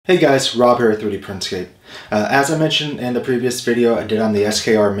Hey guys, Rob here at 3D Printscape. As I mentioned in the previous video I did on the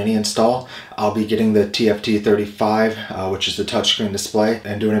SKR Mini install, I'll be getting the TFT35, which is the touchscreen display,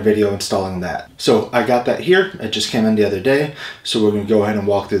 and doing a video installing that. So I got that here, it just came in the other day, so we're going to go ahead and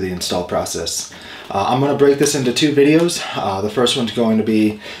walk through the install process. I'm going to break this into two videos. The first one's going to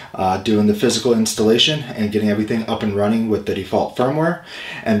be doing the physical installation and getting everything up and running with the default firmware.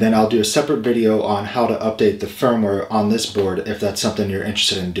 And then I'll do a separate video on how to update the firmware on this board if that's something you're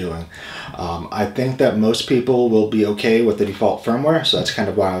interested in doing. I think that most people will be okay with the default firmware, so that's kind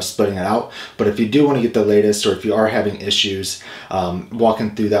of why I was splitting it out. But if you do want to get the latest, or if you are having issues,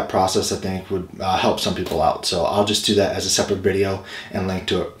 walking through that process I think would help some people out. So I'll just do that as a separate video and link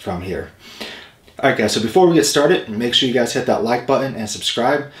to it from here. Alright guys, so before we get started, make sure you guys hit that like button and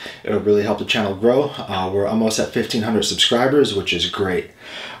subscribe. It'll really help the channel grow. We're almost at 1,500 subscribers, which is great.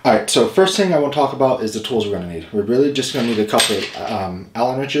 Alright, so first thing I want to talk about is the tools we're going to need. We're really just going to need a couple of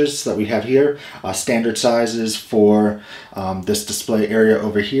Allen wrenches that we have here, standard sizes for this display area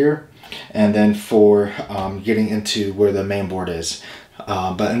over here, and then for getting into where the main board is.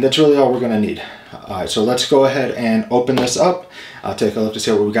 And that's really all we're going to need. Alright, so let's go ahead and open this up. I'll take a look to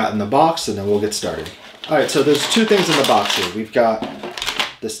see what we got in the box, and then we'll get started. Alright, so there's two things in the box here. We've got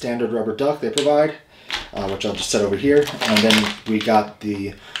the standard rubber duck they provide, which I'll just set over here, and then we got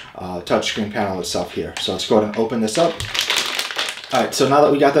the touchscreen panel itself here. So let's go ahead and open this up. Alright, so now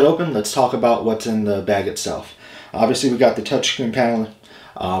that we got that open, let's talk about what's in the bag itself. Obviously we got the touchscreen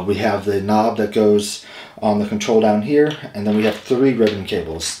panel, we have the knob that goes on the control down here, and then we have 3 ribbon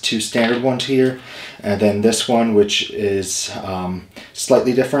cables, 2 standard ones here, and then this one which is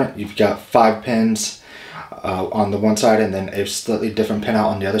slightly different. You've got 5 pins on the one side, and then a slightly different pin out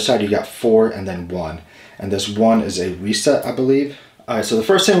on the other side. You got 4 and then 1, and this 1 is a reset, I believe. Alright, so the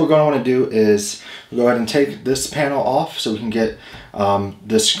first thing we're going to want to do is go ahead and take this panel off so we can get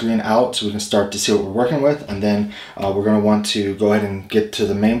this screen out, so we can start to see what we're working with, and then we're going to want to go ahead and get to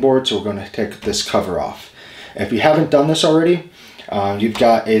the main board, so we're going to take this cover off. If you haven't done this already, you've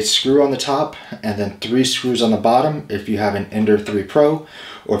got a screw on the top and then 3 screws on the bottom if you have an Ender 3 Pro,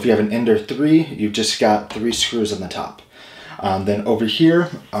 or if you have an Ender 3, you've just got 3 screws on the top. Then over here,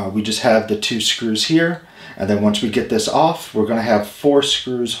 we just have the 2 screws here, and then once we get this off, we're going to have 4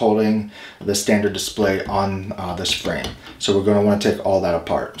 screws holding the standard display on this frame. So we're going to want to take all that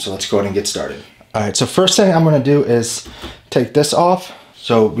apart. So let's go ahead and get started. Alright, so first thing I'm going to do is take this off.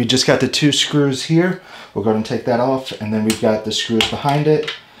 So we just got the 2 screws here. We'll go ahead and take that off, and then we've got the screws behind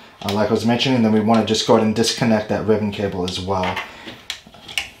it, like I was mentioning, and then we want to just go ahead and disconnect that ribbon cable as well.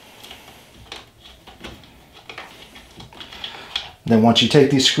 Then once you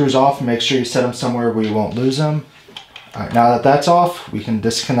take these screws off, make sure you set them somewhere where you won't lose them. Alright, now that that's off, we can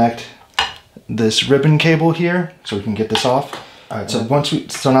disconnect this ribbon cable here, so we can get this off. Alright, so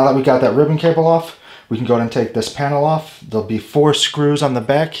now that we got that ribbon cable off, we can go ahead and take this panel off. There'll be 4 screws on the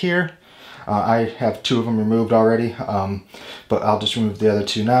back here. I have 2 of them removed already, but I'll just remove the other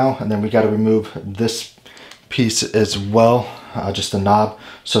 2 now. And then we got to remove this piece as well, just the knob,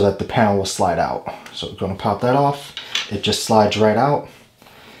 so that the panel will slide out. So we're going to pop that off. It just slides right out.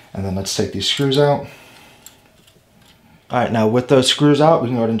 And then let's take these screws out. Alright, now with those screws out, we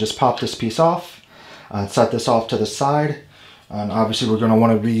can go ahead and just pop this piece off, set this off to the side. And obviously we're going to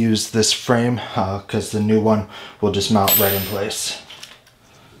want to reuse this frame because the new one will just mount right in place.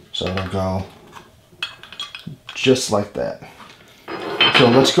 So it'll go just like that. So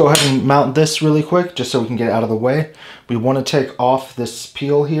let's go ahead and mount this really quick just so we can get it out of the way. We want to take off this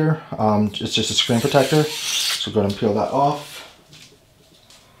peel here. It's just a screen protector. So go ahead and peel that off.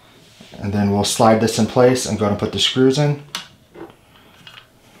 And then we'll slide this in place and go ahead and put the screws in.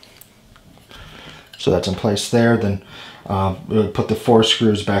 So that's in place there. Then we'll put the 4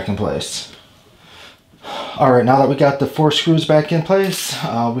 screws back in place. Alright, now that we got the 4 screws back in place,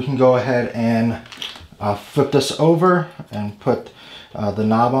 we can go ahead and flip this over and put the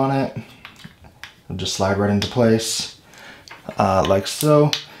knob on it. It'll just slide right into place, like so.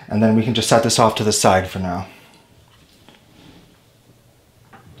 And then we can just set this off to the side for now.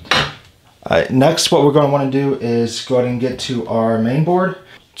 Alright, next what we're going to want to do is go ahead and get to our main board.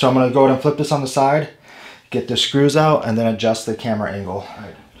 So I'm going to go ahead and flip this on the side, get the screws out, and then adjust the camera angle.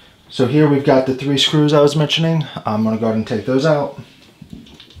 So here we've got the 3 screws I was mentioning. I'm going to go ahead and take those out.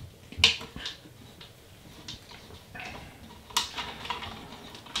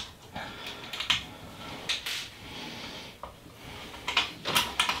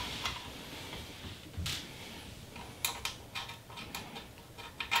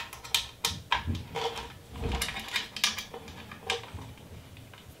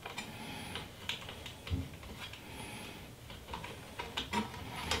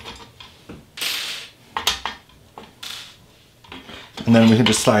 And then we can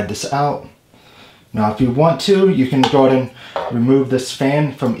just slide this out. Now if you want to, you can go ahead and remove this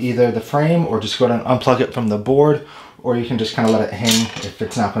fan from either the frame or just go ahead and unplug it from the board, or you can just kind of let it hang if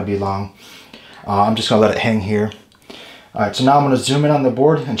it's not going to be long. I'm just going to let it hang here. Alright, so now I'm going to zoom in on the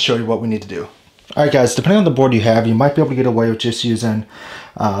board and show you what we need to do. Alright guys, depending on the board you have, you might be able to get away with just using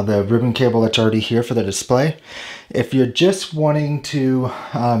the ribbon cable that's already here for the display. If you're just wanting to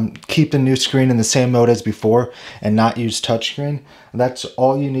keep the new screen in the same mode as before and not use touchscreen, that's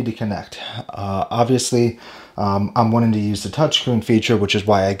all you need to connect. Obviously, I'm wanting to use the touchscreen feature, which is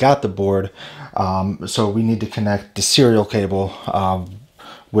why I got the board. So we need to connect the serial cable,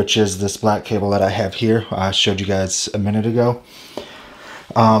 which is this black cable that I have here. I showed you guys a minute ago.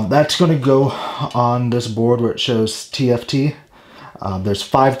 That's going to go on this board where it shows TFT. There's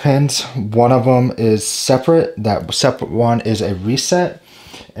 5 pins. One of them is separate. That separate one is a reset.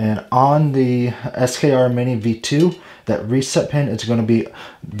 And on the SKR Mini V2, that reset pin is going to be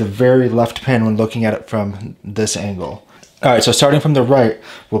the very left pin when looking at it from this angle. Alright, so starting from the right,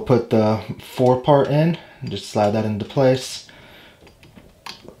 we'll put the 4 part in. Just slide that into place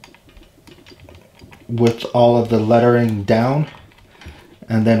with all of the lettering down.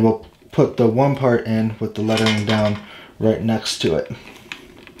 And then we'll put the 1 part in with the lettering down right next to it.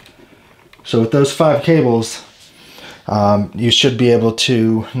 So with those 5 cables, you should be able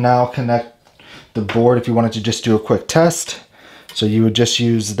to now connect the board if you wanted to just do a quick test. So you would just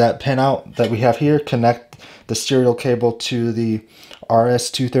use that pin out that we have here, connect the serial cable to the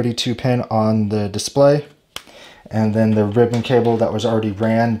RS-232 pin on the display, and then the ribbon cable that was already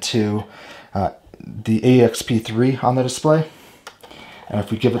ran to the EXP3 on the display. And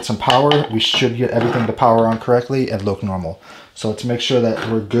if we give it some power, we should get everything to power on correctly and look normal. So let's make sure that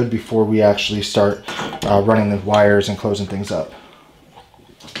we're good before we actually start running the wires and closing things up.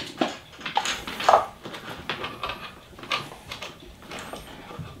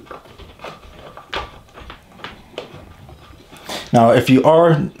 Now, if you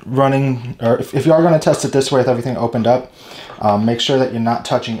are running, or if you are going to test it this way with everything opened up, make sure that you're not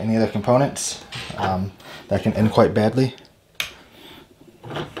touching any of the components. That can end quite badly.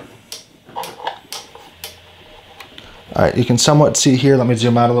 Alright, you can somewhat see here, let me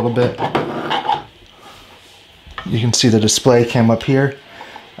zoom out a little bit. You can see the display came up here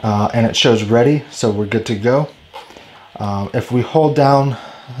and it shows ready, so we're good to go. If we hold down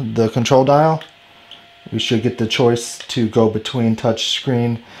the control dial, we should get the choice to go between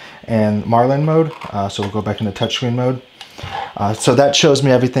touchscreen and Marlin mode. So we'll go back into touchscreen mode. So that shows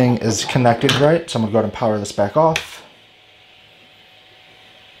me everything is connected right, so I'm going to go ahead and power this back off.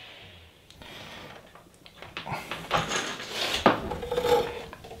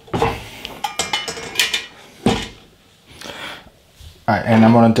 Alright, and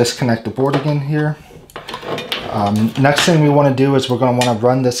I'm going to disconnect the board again here. Next thing we want to do is we're going to want to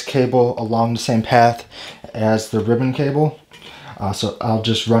run this cable along the same path as the ribbon cable. So I'll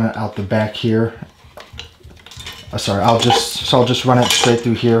just run it out the back here. I'll just run it straight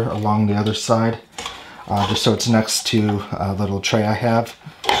through here along the other side, just so it's next to a little tray I have.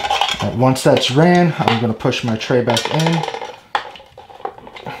 And once that's ran, I'm going to push my tray back in,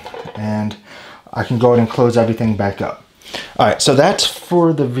 and I can go ahead and close everything back up. Alright, so that's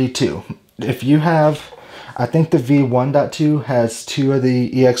for the V2. If you have, I think the V1.2 has 2 of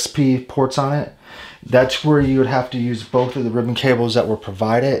the EXP ports on it. That's where you would have to use both of the ribbon cables that were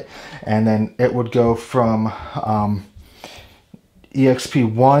provided, and then it would go from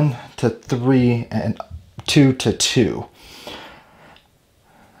EXP1 to 3 and 2 to 2.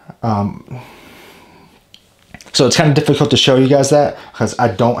 So it's kind of difficult to show you guys that because I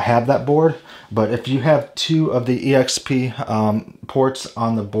don't have that board. But if you have 2 of the EXP ports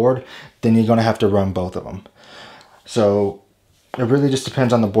on the board, then you're going to have to run both of them. So it really just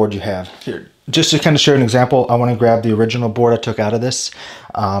depends on the board you have. Here, just to kind of show an example, I want to grab the original board I took out of this.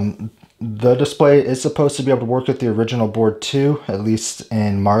 The display is supposed to be able to work with the original board too, at least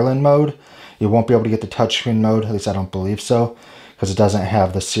in Marlin mode. You won't be able to get the touchscreen mode, at least I don't believe so, because it doesn't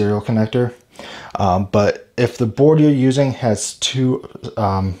have the serial connector. But if the board you're using has 2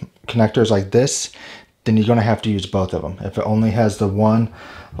 connectors like this, then you're going to have to use both of them. If it only has the one,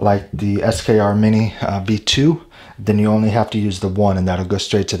 like the SKR Mini V2, then you only have to use the one, and that'll go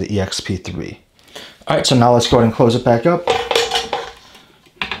straight to the EXP3. Alright, so now let's go ahead and close it back up.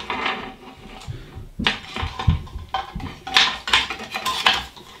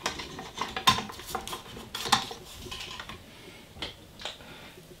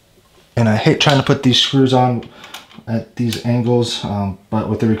 And I hate trying to put these screws on at these angles, but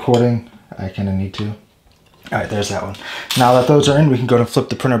with the recording, I kind of need to. Alright, there's that one. Now that those are in, we can go and flip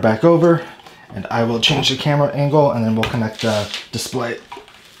the printer back over, And I will change the camera angle and then we'll connect the display.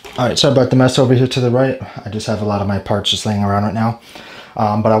 Alright, sorry about the mess over here to the right. I just have a lot of my parts just laying around right now.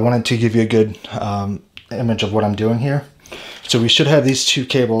 But I wanted to give you a good image of what I'm doing here. So we should have these two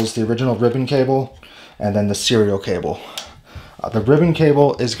cables, the original ribbon cable and then the serial cable. The ribbon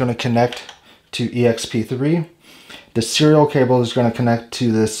cable is going to connect to EXP3. The serial cable is going to connect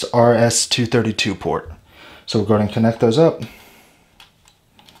to this RS232 port. So we're going to connect those up.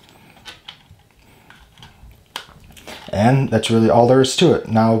 And that's really all there is to it.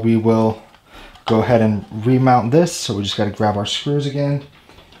 Now we will go ahead and remount this. So we just got to grab our screws again.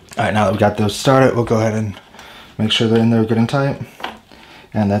 All right, now that we got those started, we'll go ahead and make sure they're in there good and tight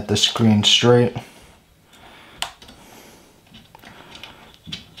and that the screen's straight.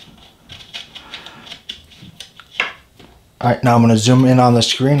 All right, now I'm going to zoom in on the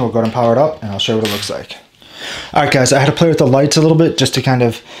screen. We'll go ahead and power it up and I'll show you what it looks like. All right, guys, I had to play with the lights a little bit just to kind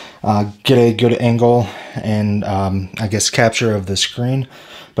of get a good angle and I guess capture of the screen.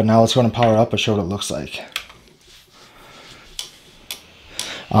 But now let's go ahead and power it up and show what it looks like.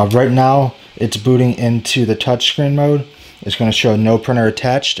 Right now, it's booting into the touchscreen mode. It's going to show no printer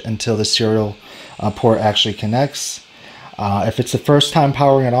attached until the serial port actually connects. If it's the first time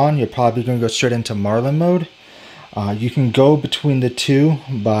powering it on, you're probably going to go straight into Marlin mode. You can go between the two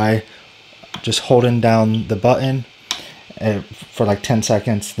by just holding down the button for like 10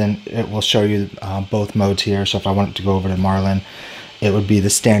 seconds, then it will show you both modes here. So if I wanted to go over to Marlin, it would be the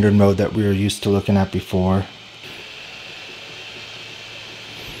standard mode that we were used to looking at before.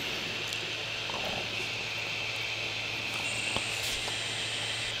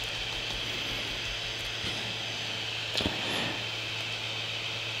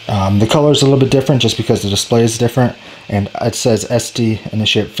 The color is a little bit different just because the display is different, and it says SD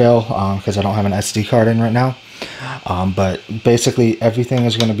initiate fail because I don't have an SD card in right now. But basically everything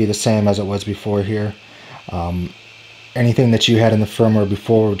is going to be the same as it was before here. Anything that you had in the firmware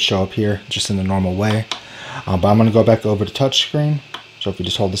before would show up here just in the normal way. But I'm going to go back over to touchscreen. So if you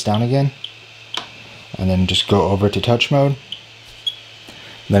just hold this down again and then just go over to touch mode,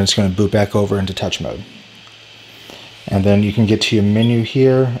 then it's going to boot back over into touch mode. And then you can get to your menu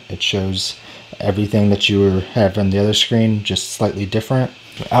here. It shows everything that you have on the other screen, just slightly different.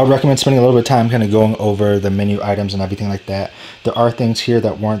 I would recommend spending a little bit of time kind of going over the menu items and everything like that. There are things here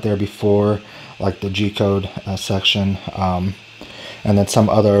that weren't there before, like the G-code section, and then some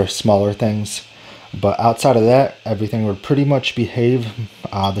other smaller things. But outside of that, everything would pretty much behave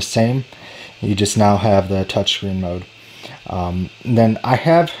the same. You just now have the touchscreen mode. Then I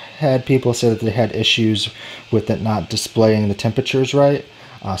have had people say that they had issues with it not displaying the temperatures right.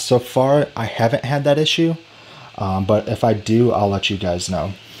 So far, I haven't had that issue, but if I do, I'll let you guys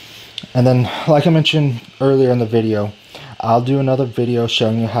know. And then, like I mentioned earlier in the video, I'll do another video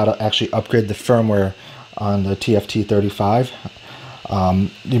showing you how to actually upgrade the firmware on the TFT35.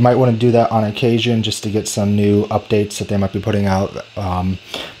 You might want to do that on occasion just to get some new updates that they might be putting out,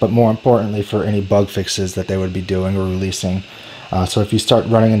 but more importantly for any bug fixes that they would be doing or releasing. So if you start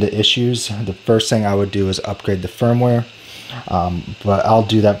running into issues, the first thing I would do is upgrade the firmware, but I'll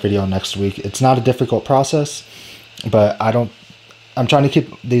do that video next week. It's not a difficult process, but I'm trying to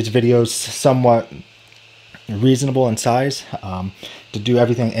keep these videos somewhat reasonable in size. To do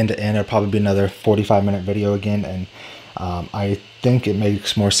everything end to end, it'll probably be another 45-minute video again, and I think it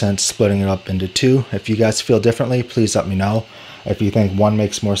makes more sense splitting it up into two. If you guys feel differently, please let me know. If you think one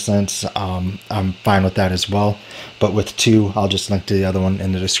makes more sense, I'm fine with that as well. But with two, I'll just link to the other one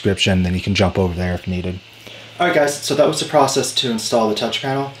in the description, then you can jump over there if needed. Alright guys, so that was the process to install the touch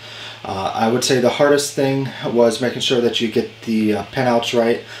panel. I would say the hardest thing was making sure that you get the pinouts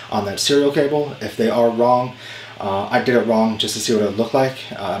right on that serial cable. If they are wrong, I did it wrong just to see what it looked like.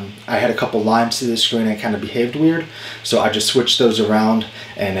 I had a couple lines to the screen and it kind of behaved weird, so I just switched those around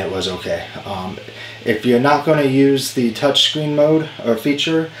and it was okay. If you're not going to use the touchscreen mode or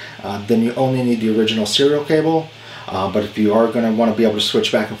feature, then you only need the original serial cable. But if you are going to want to be able to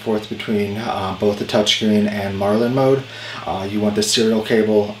switch back and forth between both the touchscreen and Marlin mode, you want the serial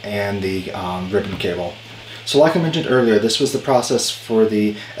cable and the ribbon cable. So like I mentioned earlier, this was the process for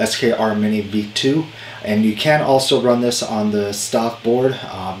the SKR Mini V2, and you can also run this on the stock board.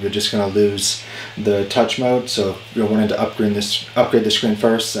 You're just going to lose the touch mode, so if you're wanting to upgrade the screen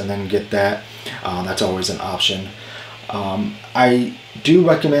first and then get that, that's always an option. I do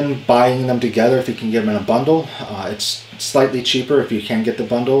recommend buying them together if you can get them in a bundle. It's slightly cheaper if you can get the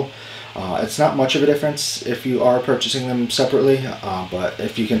bundle. It's not much of a difference if you are purchasing them separately, but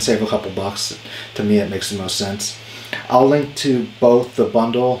if you can save a couple bucks, to me it makes the most sense. I'll link to both the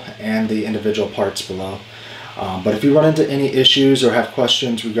bundle and the individual parts below. But if you run into any issues or have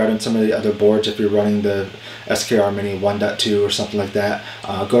questions regarding some of the other boards, if you're running the SKR Mini 1.2 or something like that,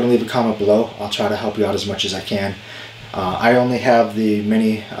 go ahead and leave a comment below. I'll try to help you out as much as I can. I only have the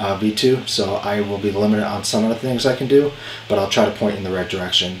Mini V2, so I will be limited on some of the things I can do, but I'll try to point in the right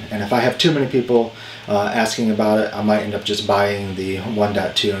direction. And if I have too many people asking about it, I might end up just buying the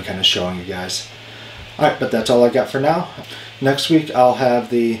 1.2 and kind of showing you guys. Alright, but that's all I got for now. Next week I'll have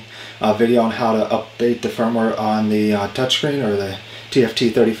the video on how to update the firmware on the touchscreen, or the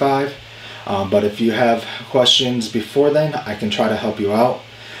TFT35. But if you have questions before then, I can try to help you out.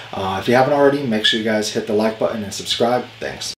 If you haven't already, make sure you guys hit the like button and subscribe. Thanks.